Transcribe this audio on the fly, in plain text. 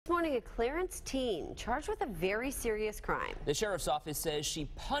This morning, a Clarence teen charged with a very serious crime. The sheriff's office says she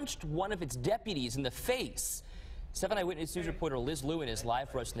punched one of its deputies in the face. 7 Eyewitness News reporter Liz Lewin is live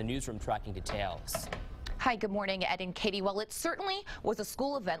for us in the newsroom tracking details. Hi, good morning, Ed and Katie. Well, it certainly was a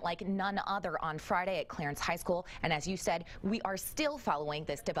school event like none other on Friday at Clarence High School. And as you said, we are still following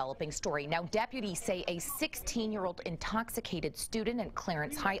this developing story. Now, deputies say a 16-year-old intoxicated student at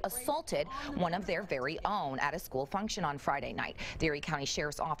Clarence High assaulted one of their very own at a school function on Friday night. The Erie County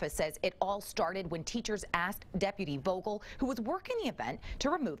Sheriff's Office says it all started when teachers asked Deputy Vogel, who was working the event,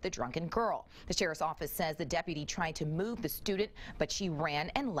 to remove the drunken girl. The Sheriff's Office says the deputy tried to move the student, but she ran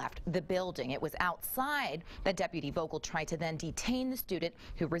and left the building. It was outside that Deputy Vogel tried to then detain the student,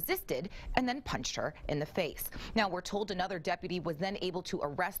 who resisted and then punched her in the face. Now, we're told another deputy was then able to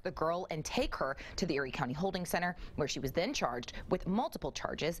arrest the girl and take her to the Erie County Holding Center, where she was then charged with multiple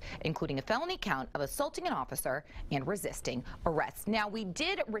charges, including a felony count of assaulting an officer and resisting arrest. Now, we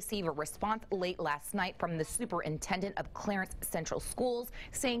did receive a response late last night from the superintendent of Clarence Central Schools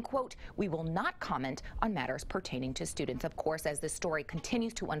saying, quote, "We will not comment on matters pertaining to students." Of course, as this story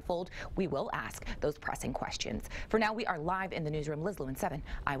continues to unfold, we will ask those pressing questions. For now, we are live in the newsroom. Liz Lewin, 7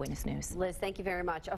 Eyewitness News. Liz, thank you very much.